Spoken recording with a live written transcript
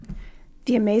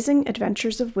The Amazing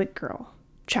Adventures of Wig Girl,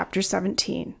 Chapter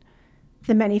 17,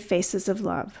 The Many Faces of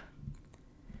Love.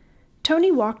 Tony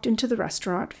walked into the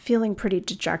restaurant feeling pretty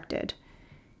dejected.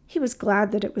 He was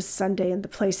glad that it was Sunday and the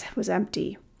place was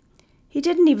empty. He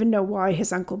didn't even know why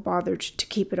his uncle bothered to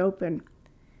keep it open.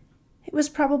 It was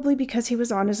probably because he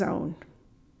was on his own.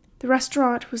 The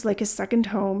restaurant was like his second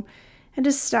home, and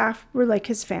his staff were like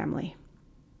his family.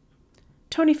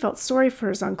 Tony felt sorry for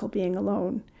his uncle being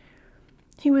alone.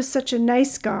 He was such a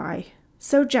nice guy,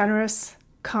 so generous,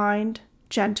 kind,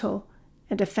 gentle,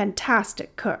 and a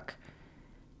fantastic cook.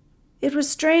 It was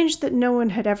strange that no one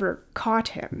had ever caught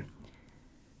him.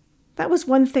 That was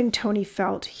one thing Tony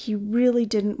felt. He really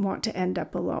didn't want to end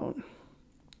up alone.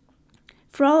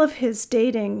 For all of his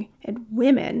dating and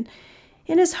women,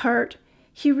 in his heart,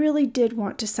 he really did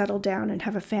want to settle down and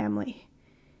have a family.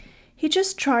 He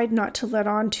just tried not to let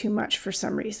on too much for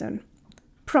some reason.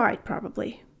 Pride,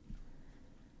 probably.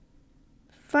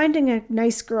 Finding a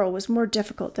nice girl was more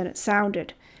difficult than it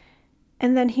sounded,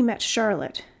 and then he met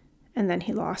Charlotte, and then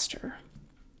he lost her.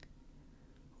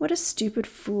 What a stupid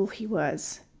fool he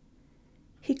was.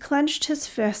 He clenched his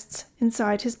fists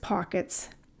inside his pockets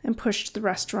and pushed the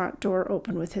restaurant door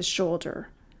open with his shoulder.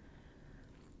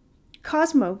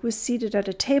 Cosmo was seated at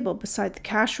a table beside the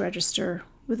cash register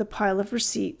with a pile of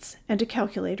receipts and a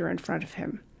calculator in front of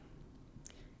him.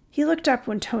 He looked up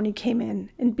when Tony came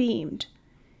in and beamed.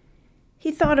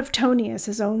 He thought of Tony as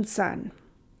his own son.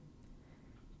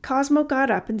 Cosmo got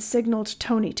up and signaled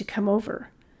Tony to come over.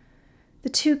 The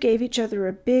two gave each other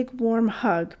a big, warm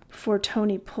hug before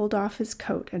Tony pulled off his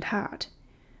coat and hat.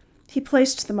 He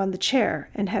placed them on the chair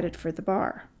and headed for the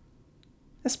bar.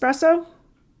 "Espresso?"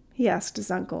 he asked his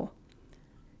uncle.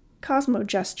 Cosmo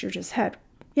gestured his head.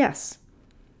 "Yes."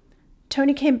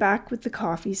 Tony came back with the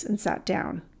coffees and sat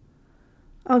down.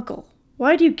 "Uncle,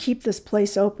 why do you keep this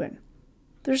place open?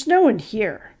 There's no one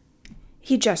here."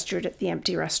 He gestured at the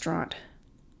empty restaurant.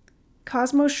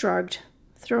 Cosmo shrugged,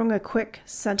 throwing a quick,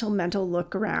 sentimental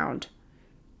look around.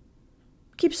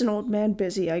 "Keeps an old man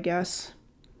busy, I guess."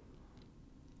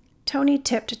 Tony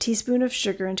tipped a teaspoon of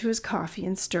sugar into his coffee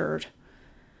and stirred.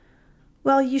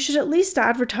 "Well, you should at least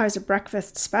advertise a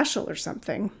breakfast special or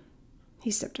something."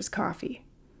 He sipped his coffee.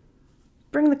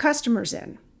 "Bring the customers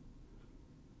in."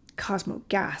 Cosmo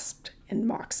gasped in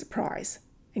mock surprise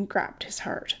and grabbed his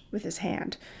heart with his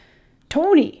hand.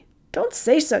 "Tony, don't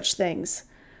say such things.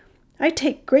 I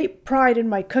take great pride in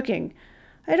my cooking.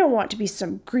 I don't want to be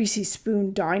some greasy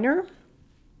spoon diner."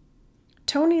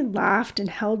 Tony laughed and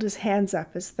held his hands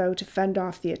up as though to fend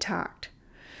off the attack.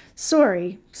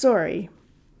 Sorry.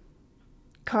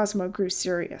 Cosmo grew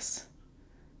serious.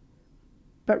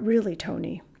 "But really,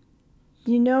 Tony,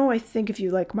 you know I think of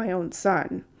you like my own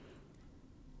son."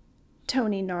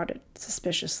 Tony nodded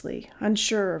suspiciously,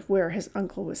 unsure of where his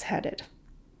uncle was headed.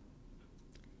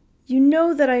 "You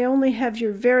know that I only have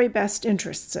your very best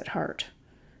interests at heart."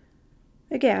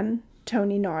 Again,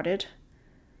 Tony nodded.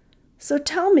 "So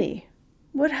tell me,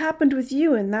 what happened with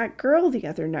you and that girl the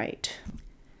other night?"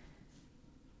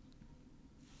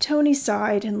 Tony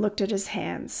sighed and looked at his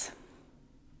hands.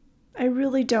 "I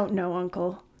really don't know,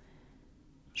 Uncle.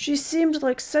 She seemed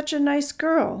like such a nice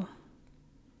girl."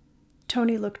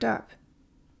 Tony looked up.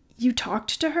 "You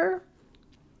talked to her?"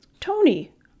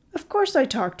 "Tony, of course I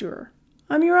talked to her.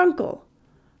 I'm your uncle.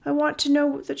 I want to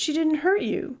know that she didn't hurt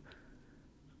you."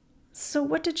 "So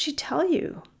what did she tell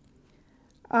you?"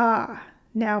 "Ah,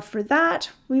 now for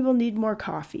that we will need more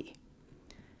coffee."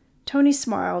 Tony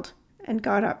smiled and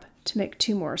got up to make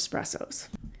 2 more espressos.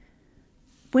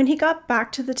 When he got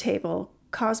back to the table,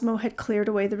 Cosmo had cleared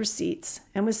away the receipts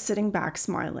and was sitting back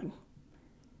smiling.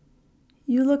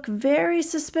 "You look very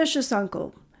suspicious,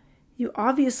 Uncle. You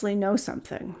obviously know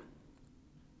something."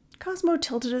 Cosmo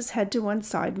tilted his head to one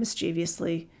side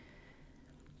mischievously.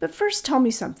 "But first tell me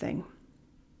something."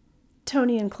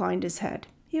 Tony inclined his head.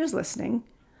 He was listening.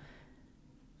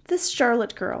 "This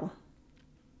Charlotte girl.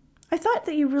 I thought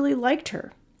that you really liked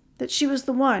her, that she was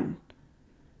the one."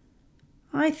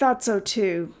 "I thought so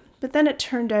too, but then it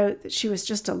turned out that she was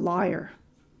just a liar."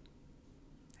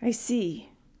 "I see."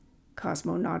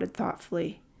 Cosmo nodded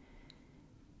thoughtfully.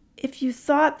 "If you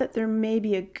thought that there may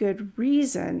be a good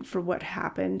reason for what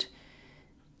happened,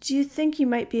 do you think you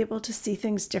might be able to see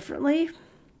things differently?"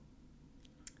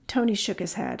 Tony shook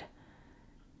his head.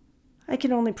 "I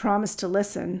can only promise to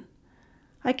listen.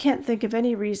 I can't think of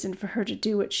any reason for her to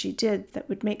do what she did that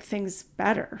would make things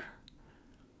better."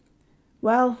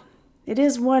 "Well, it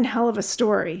is one hell of a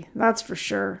story, that's for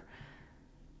sure."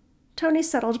 Tony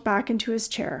settled back into his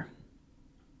chair.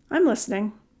 "I'm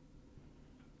listening."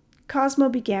 Cosmo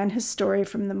began his story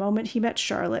from the moment he met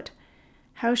Charlotte,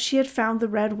 how she had found the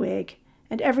red wig,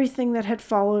 and everything that had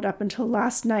followed up until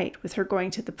last night with her going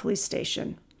to the police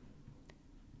station.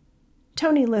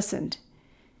 Tony listened.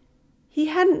 He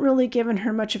hadn't really given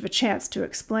her much of a chance to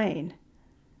explain.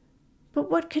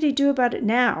 But what could he do about it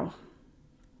now?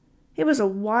 It was a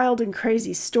wild and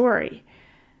crazy story,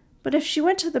 but if she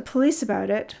went to the police about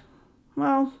it,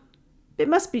 well, it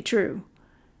must be true.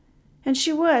 And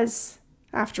she was,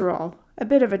 after all, a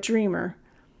bit of a dreamer,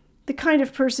 the kind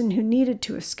of person who needed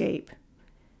to escape.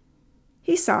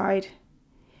 He sighed.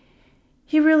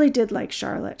 He really did like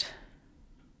Charlotte.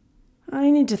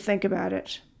 I need to think about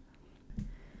it.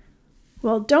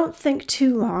 Well, don't think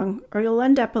too long, or you'll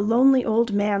end up a lonely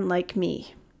old man like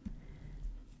me.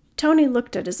 Tony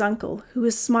looked at his uncle, who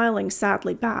was smiling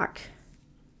sadly back.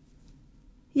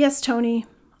 Yes, Tony,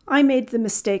 I made the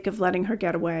mistake of letting her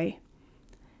get away.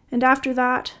 And after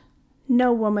that,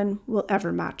 no woman will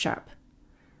ever match up.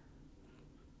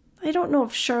 I don't know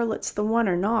if Charlotte's the one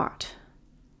or not.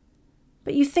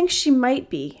 But you think she might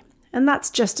be, and that's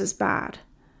just as bad.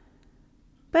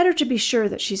 Better to be sure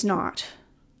that she's not.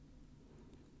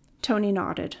 Tony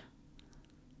nodded.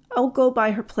 I'll go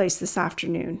by her place this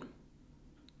afternoon.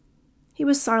 He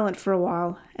was silent for a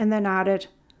while, and then added,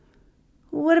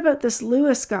 What about this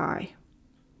Lewis guy?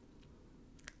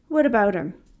 What about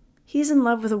him? He's in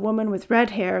love with a woman with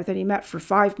red hair that he met for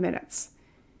 5 minutes.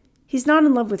 He's not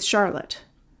in love with Charlotte.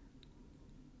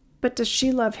 But does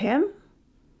she love him?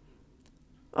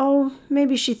 Oh,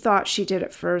 maybe she thought she did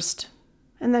at first,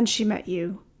 and then she met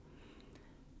you.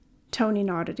 Tony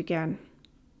nodded again.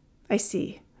 I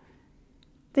see.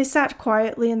 They sat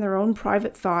quietly in their own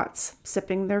private thoughts,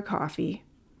 sipping their coffee.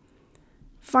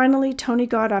 Finally, Tony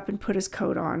got up and put his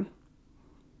coat on.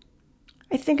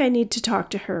 I think I need to talk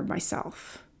to her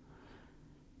myself.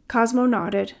 Cosmo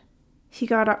nodded. He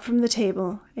got up from the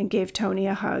table and gave Tony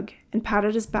a hug and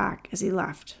patted his back as he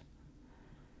left.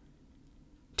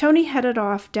 Tony headed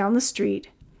off down the street,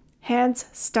 hands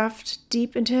stuffed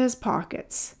deep into his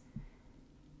pockets.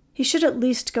 He should at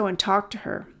least go and talk to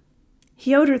her.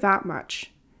 He owed her that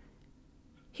much.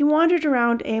 He wandered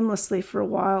around aimlessly for a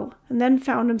while and then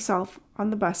found himself on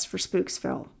the bus for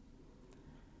Spooksville.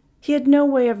 He had no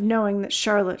way of knowing that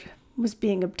Charlotte was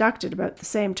being abducted about the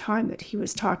same time that he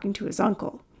was talking to his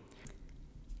uncle.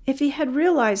 If he had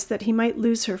realized that he might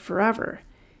lose her forever,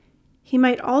 he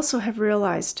might also have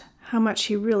realized how much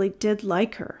he really did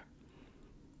like her,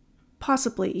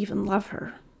 possibly even love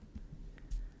her.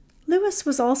 Lewis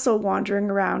was also wandering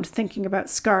around thinking about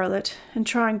Scarlett and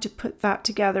trying to put that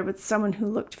together with someone who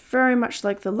looked very much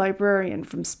like the librarian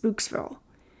from Spooksville.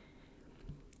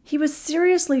 He was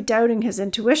seriously doubting his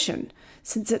intuition,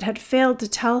 since it had failed to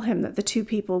tell him that the two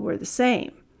people were the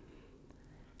same.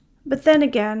 But then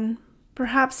again,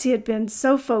 perhaps he had been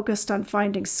so focused on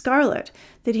finding Scarlett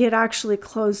that he had actually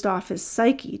closed off his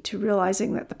psyche to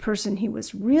realizing that the person he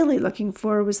was really looking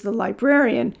for was the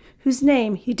librarian whose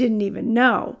name he didn't even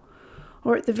know,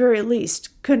 or at the very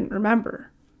least couldn't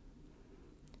remember.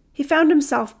 He found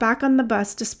himself back on the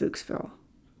bus to Spooksville.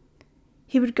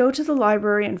 He would go to the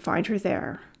library and find her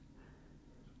there.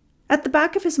 At the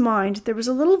back of his mind, there was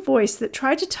a little voice that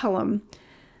tried to tell him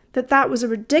that that was a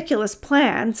ridiculous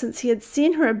plan since he had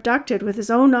seen her abducted with his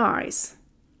own eyes.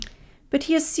 But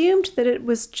he assumed that it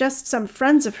was just some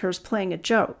friends of hers playing a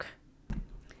joke.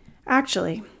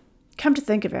 Actually, come to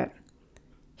think of it,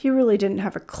 he really didn't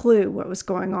have a clue what was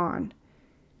going on.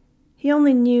 He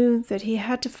only knew that he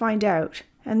had to find out,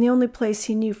 and the only place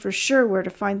he knew for sure where to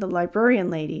find the librarian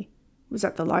lady was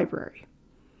at the library.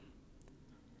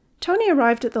 Tony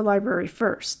arrived at the library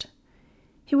first.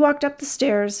 He walked up the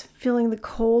stairs, feeling the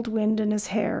cold wind in his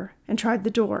hair, and tried the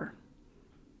door.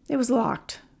 It was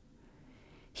locked.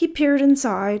 He peered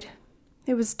inside.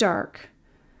 It was dark.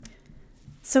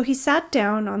 So he sat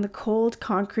down on the cold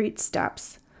concrete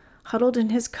steps, huddled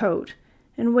in his coat,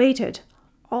 and waited,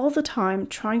 all the time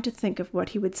trying to think of what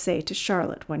he would say to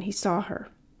Charlotte when he saw her.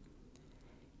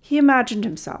 He imagined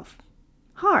himself.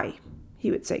 "Hi,"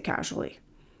 he would say casually.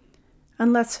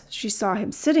 Unless she saw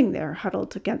him sitting there,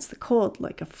 huddled against the cold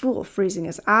like a fool freezing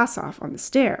his ass off on the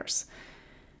stairs.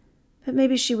 But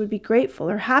maybe she would be grateful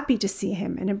or happy to see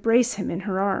him and embrace him in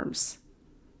her arms.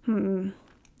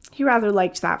 He rather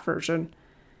liked that version.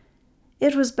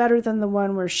 It was better than the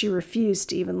one where she refused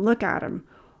to even look at him,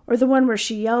 or the one where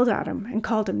she yelled at him and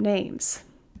called him names.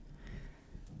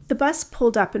 The bus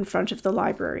pulled up in front of the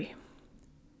library.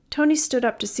 Tony stood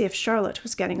up to see if Charlotte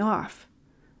was getting off.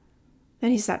 Then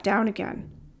he sat down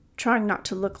again, trying not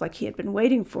to look like he had been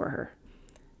waiting for her.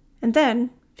 And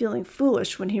then, feeling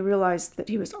foolish when he realized that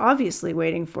he was obviously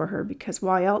waiting for her because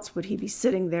why else would he be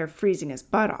sitting there freezing his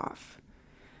butt off?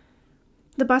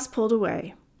 The bus pulled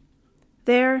away.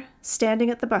 There, standing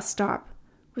at the bus stop,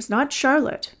 was not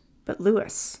Charlotte, but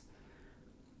Louis.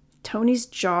 Tony's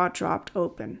jaw dropped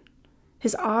open.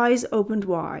 His eyes opened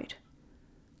wide.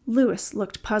 Louis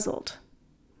looked puzzled.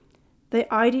 They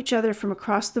eyed each other from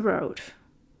across the road.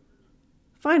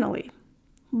 Finally,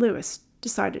 Louis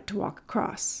decided to walk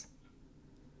across.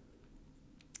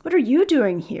 "What are you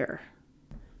doing here?"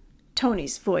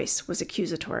 Tony's voice was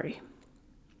accusatory.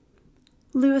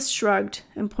 Louis shrugged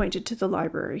and pointed to the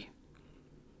library.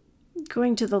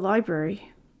 "Going to the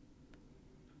library?"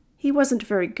 He wasn't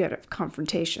very good at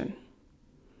confrontation.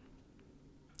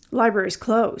 "Library's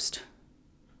closed."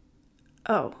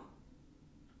 "Oh."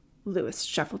 Louis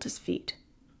shuffled his feet.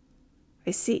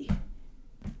 "I see."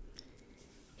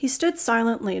 He stood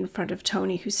silently in front of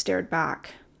Tony, who stared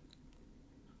back.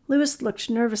 Louis looked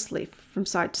nervously from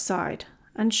side to side,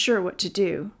 unsure what to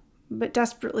do, but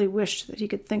desperately wished that he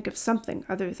could think of something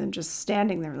other than just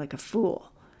standing there like a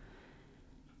fool.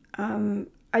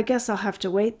 I guess I'll have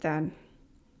to wait then."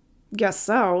 "Guess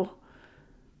so."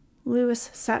 Louis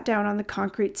sat down on the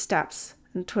concrete steps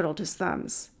and twiddled his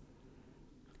thumbs.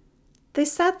 They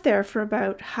sat there for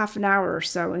about half an hour or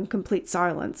so in complete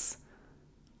silence.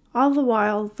 All the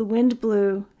while, the wind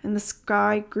blew and the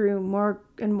sky grew more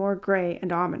and more gray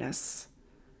and ominous.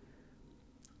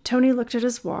 Tony looked at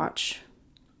his watch.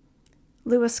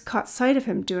 Louis caught sight of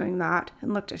him doing that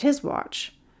and looked at his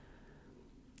watch.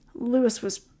 Louis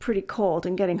was pretty cold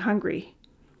and getting hungry.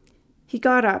 He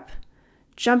got up,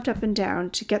 jumped up and down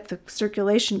to get the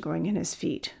circulation going in his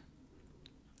feet.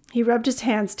 He rubbed his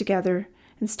hands together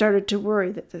and started to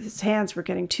worry that his hands were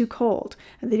getting too cold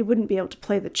and that he wouldn't be able to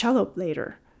play the cello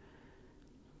later.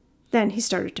 Then he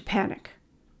started to panic.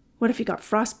 What if he got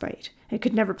frostbite and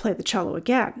could never play the cello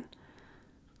again?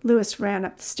 Louis ran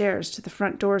up the stairs to the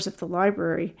front doors of the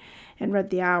library and read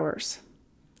the hours.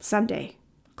 Sunday.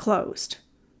 Closed.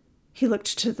 He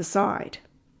looked to the side.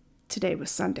 Today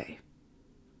was Sunday.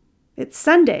 "It's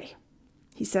Sunday,"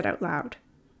 he said out loud.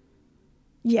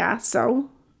 "Yeah, so?"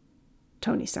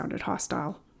 Tony sounded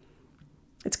hostile.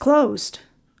 "It's closed."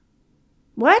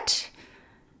 "What?"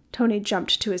 Tony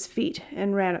jumped to his feet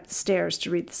and ran up the stairs to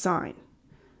read the sign.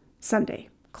 Sunday.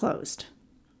 Closed.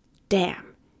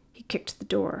 Damn. He kicked the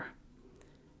door.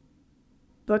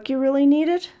 "Book you really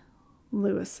needed?"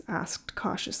 Louis asked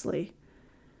cautiously.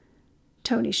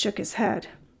 Tony shook his head.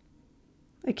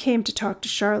 "I came to talk to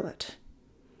Charlotte."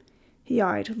 He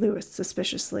eyed Louis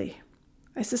suspiciously.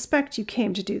 "I suspect you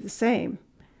came to do the same."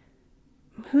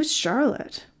 "Who's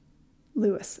Charlotte?"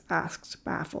 Louis asked,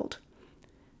 baffled.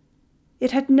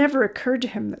 It had never occurred to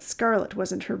him that Scarlett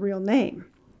wasn't her real name.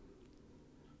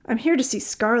 "I'm here to see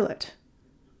Scarlett."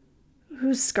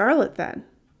 "Who's Scarlett, then?"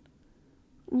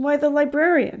 "Why, the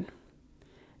librarian."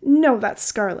 "No, that's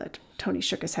Scarlett." Tony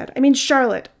shook his head. "I mean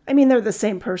Charlotte. They're the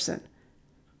same person."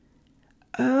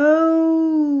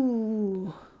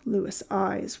 "Oh." Louis'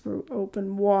 eyes were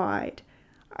open wide.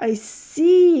 "I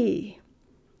see."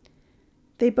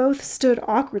 They both stood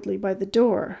awkwardly by the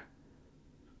door.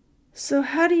 "So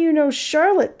how do you know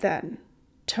Charlotte, then?"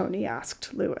 Tony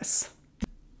asked Louis.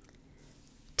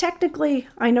 "Technically,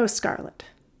 I know Scarlett.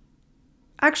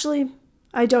 Actually,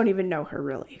 I don't even know her,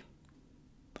 really.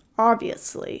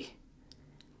 Obviously.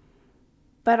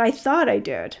 But I thought I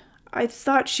did. I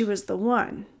thought she was the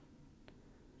one."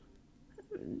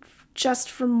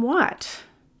 "Just from what?"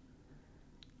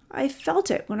 "I felt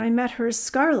it when I met her as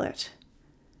Scarlett."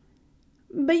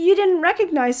 "But you didn't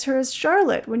recognize her as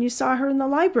Charlotte when you saw her in the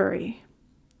library."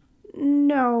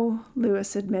 "No,"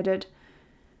 Louis admitted.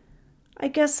 "I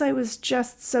guess I was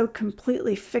just so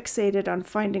completely fixated on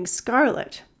finding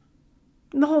Scarlett.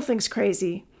 The whole thing's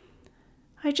crazy.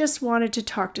 I just wanted to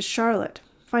talk to Charlotte,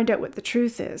 find out what the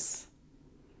truth is."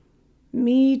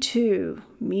 Me too.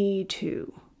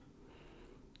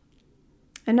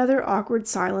 Another awkward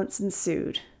silence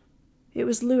ensued. It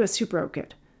was Louis who broke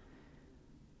it.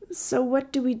 "So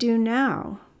what do we do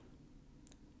now?"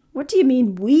 "What do you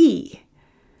mean, we?"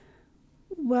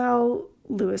 "Well,"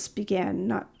 Louis began,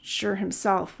 not sure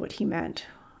himself what he meant.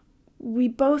 "We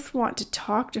both want to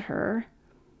talk to her."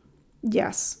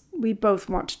 "Yes, we both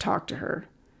want to talk to her."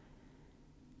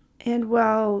 "And,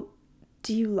 well,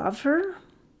 do you love her?"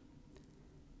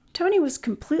 Tony was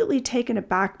completely taken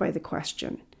aback by the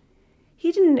question.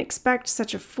 He didn't expect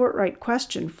such a forthright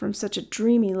question from such a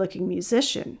dreamy-looking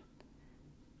musician.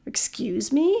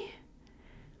 "Excuse me?"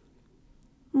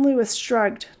 Louis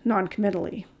shrugged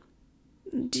noncommittally.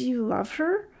 "Do you love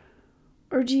her?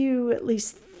 Or do you at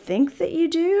least think that you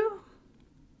do?"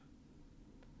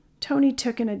 Tony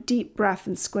took in a deep breath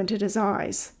and squinted his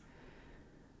eyes.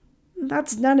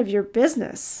 "That's none of your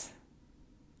business."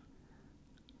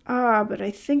 Ah, but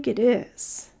I think it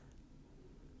is.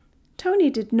 Tony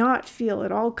did not feel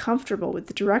at all comfortable with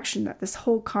the direction that this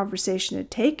whole conversation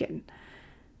had taken.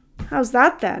 How's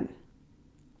that then?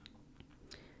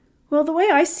 Well, the way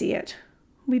I see it,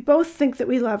 we both think that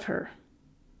we love her.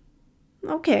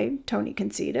 Okay, Tony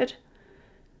conceded.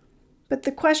 But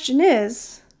the question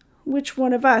is, which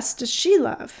one of us does she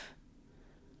love?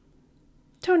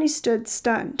 Tony stood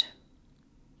stunned.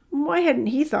 Why hadn't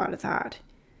he thought of that?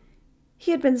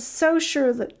 He had been so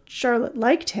sure that Charlotte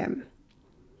liked him.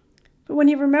 But when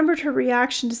he remembered her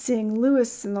reaction to seeing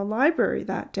Louis in the library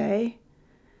that day,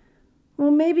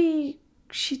 well, maybe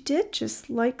she did just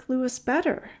like Louis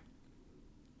better.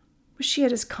 Was she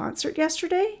at his concert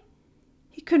yesterday?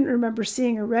 He couldn't remember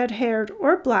seeing a red-haired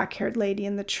or black-haired lady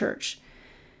in the church.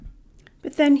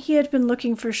 But then he had been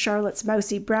looking for Charlotte's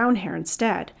mousy brown hair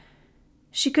instead.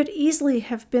 She could easily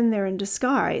have been there in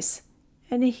disguise,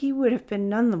 and he would have been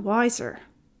none the wiser.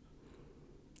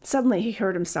 Suddenly he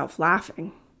heard himself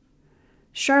laughing.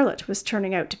 Charlotte was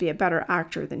turning out to be a better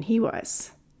actor than he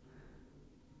was.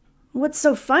 What's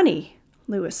so funny?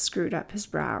 Louis screwed up his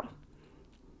brow.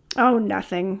 Oh,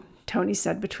 nothing, Tony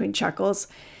said between chuckles.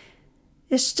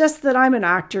 It's just that I'm an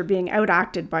actor being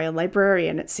outacted by a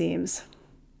librarian, it seems.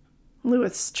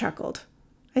 Louis chuckled.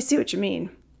 I see what you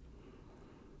mean.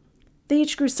 They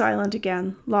each grew silent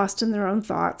again, lost in their own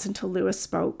thoughts until Louis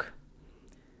spoke.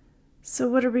 So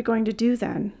what are we going to do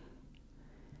then?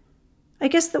 I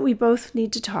guess that we both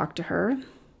need to talk to her.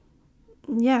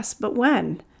 Yes, but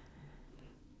when?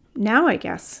 Now, I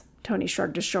guess, Tony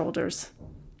shrugged his shoulders.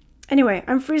 Anyway,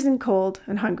 I'm freezing cold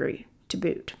and hungry, to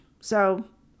boot. So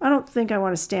I don't think I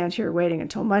want to stand here waiting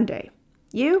until Monday.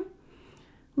 You?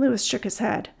 Louis shook his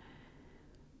head.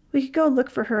 We could go look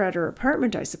for her at her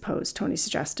apartment, I suppose, Tony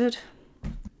suggested.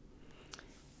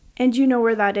 And you know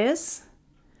where that is?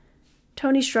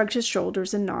 Tony shrugged his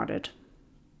shoulders and nodded.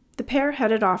 The pair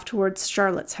headed off towards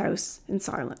Charlotte's house in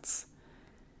silence.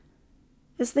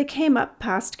 As they came up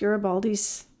past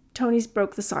Garibaldi's, Tony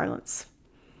broke the silence.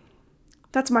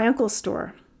 That's my uncle's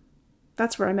store.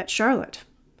 That's where I met Charlotte.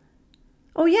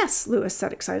 Oh yes, Louis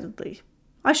said excitedly.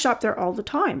 I shop there all the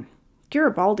time.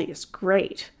 Garibaldi is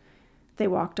great. They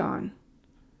walked on.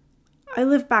 I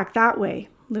live back that way,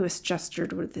 Louis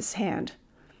gestured with his hand.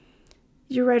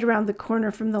 You're right around the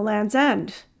corner from the Land's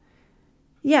End.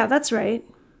 Yeah, that's right.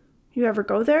 You ever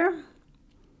go there?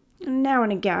 Now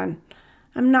and again.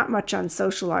 I'm not much on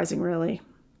socializing, really.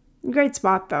 Great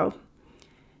spot, though.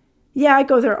 Yeah, I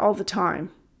go there all the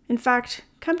time. In fact,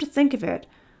 come to think of it,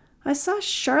 I saw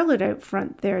Charlotte out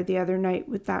front there the other night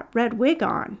with that red wig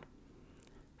on.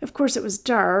 Of course it was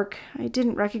dark. I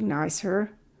didn't recognize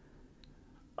her.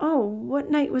 Oh,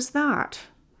 what night was that?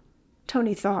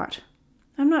 Tony thought.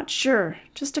 I'm not sure.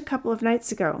 Just a couple of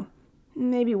nights ago.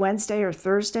 Maybe Wednesday or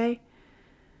Thursday.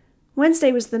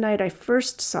 Wednesday was the night I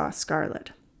first saw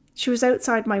Scarlett. She was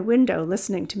outside my window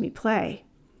listening to me play.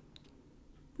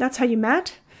 That's how you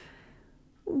met?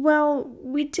 Well,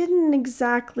 we didn't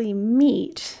exactly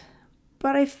meet,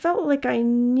 but I felt like I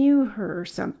knew her or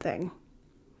something.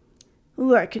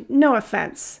 Look, no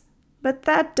offense, but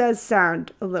that does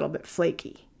sound a little bit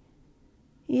flaky.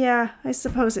 Yeah, I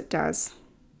suppose it does.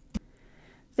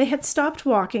 They had stopped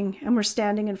walking and were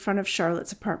standing in front of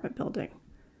Charlotte's apartment building.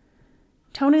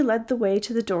 Tony led the way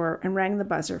to the door and rang the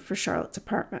buzzer for Charlotte's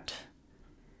apartment.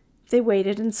 They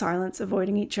waited in silence,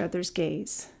 avoiding each other's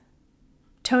gaze.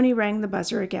 Tony rang the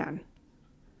buzzer again.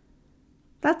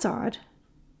 That's odd.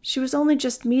 She was only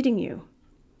just meeting you.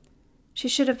 She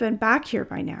should have been back here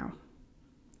by now.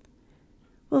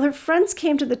 Well, her friends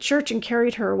came to the church and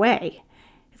carried her away.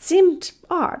 It seemed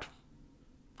odd.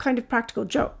 Kind of practical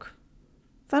joke.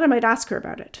 Thought I might ask her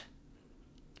about it.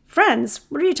 Friends?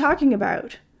 What are you talking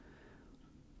about?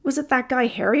 Was it that guy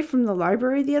Harry from the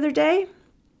library the other day?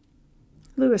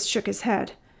 Louis shook his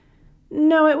head.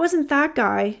 No, it wasn't that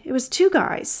guy. It was two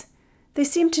guys. They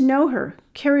seemed to know her,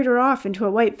 carried her off into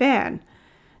a white van.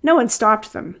 No one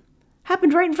stopped them.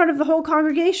 Happened right in front of the whole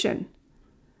congregation.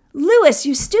 Louis,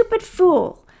 you stupid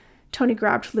fool! Tony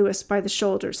grabbed Louis by the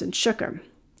shoulders and shook him.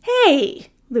 Hey!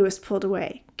 Louis pulled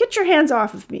away. Get your hands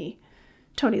off of me.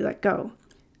 Tony let go.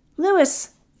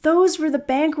 Louis, those were the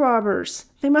bank robbers.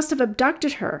 They must have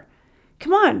abducted her.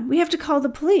 Come on, we have to call the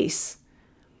police.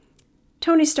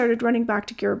 Tony started running back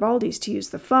to Garibaldi's to use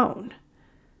the phone.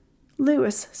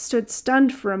 Louis stood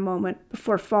stunned for a moment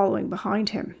before following behind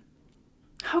him.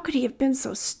 How could he have been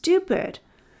so stupid?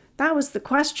 That was the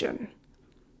question.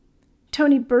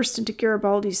 Tony burst into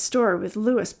Garibaldi's store with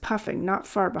Louis puffing not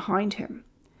far behind him.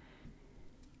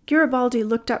 Garibaldi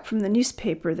looked up from the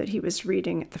newspaper that he was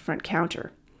reading at the front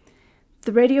counter.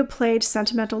 The radio played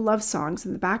sentimental love songs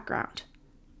in the background.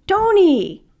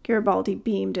 "Tony!" Garibaldi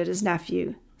beamed at his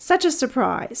nephew. "Such a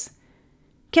surprise."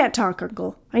 "Can't talk,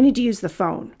 Uncle. I need to use the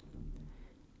phone."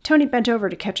 Tony bent over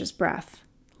to catch his breath.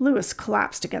 Louis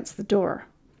collapsed against the door.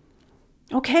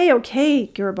 Okay,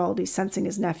 Garibaldi, sensing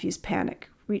his nephew's panic,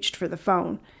 reached for the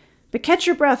phone. "But catch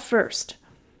your breath first."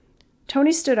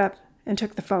 Tony stood up and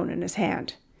took the phone in his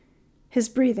hand. His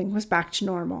breathing was back to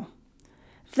normal.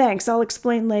 "Thanks, I'll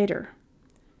explain later."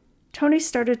 Tony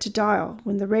started to dial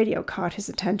when the radio caught his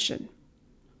attention.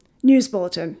 "News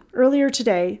bulletin. Earlier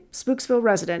today, Spooksville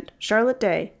resident Charlotte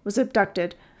Day was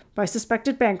abducted by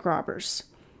suspected bank robbers.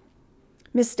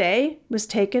 Miss Day was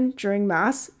taken during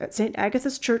Mass at St.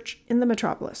 Agatha's Church in the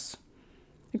metropolis.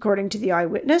 According to the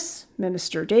eyewitness,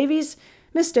 Minister Davies,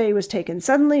 Miss Day was taken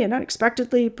suddenly and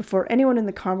unexpectedly before anyone in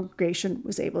the congregation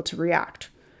was able to react.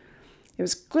 It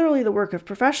was clearly the work of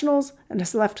professionals and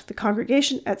has left the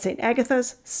congregation at St.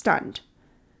 Agatha's stunned."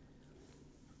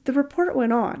 The report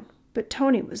went on, but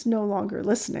Tony was no longer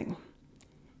listening.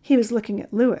 He was looking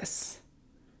at Louis.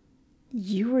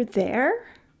 "You were there?"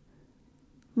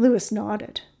 Louis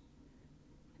nodded.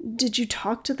 "Did you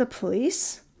talk to the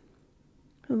police?"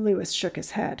 Louis shook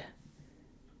his head.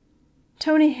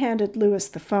 Tony handed Louis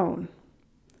the phone.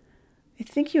 "I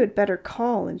think you had better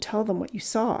call and tell them what you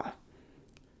saw."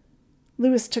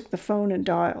 Louis took the phone and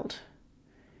dialed.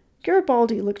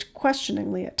 Garibaldi looked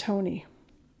questioningly at Tony.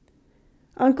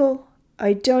 "Uncle,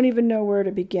 I don't even know where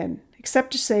to begin,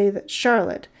 except to say that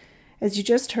Charlotte, as you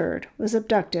just heard, was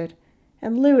abducted,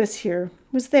 and Louis here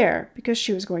was there because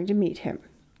she was going to meet him."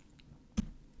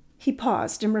 He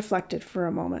paused and reflected for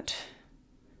a moment.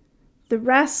 "The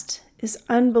rest is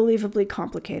unbelievably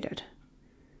complicated."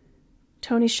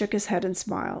 Tony shook his head and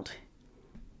smiled.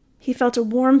 He felt a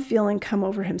warm feeling come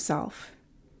over himself.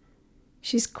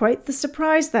 "She's quite the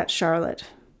surprise, that Charlotte.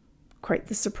 Quite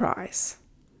the surprise."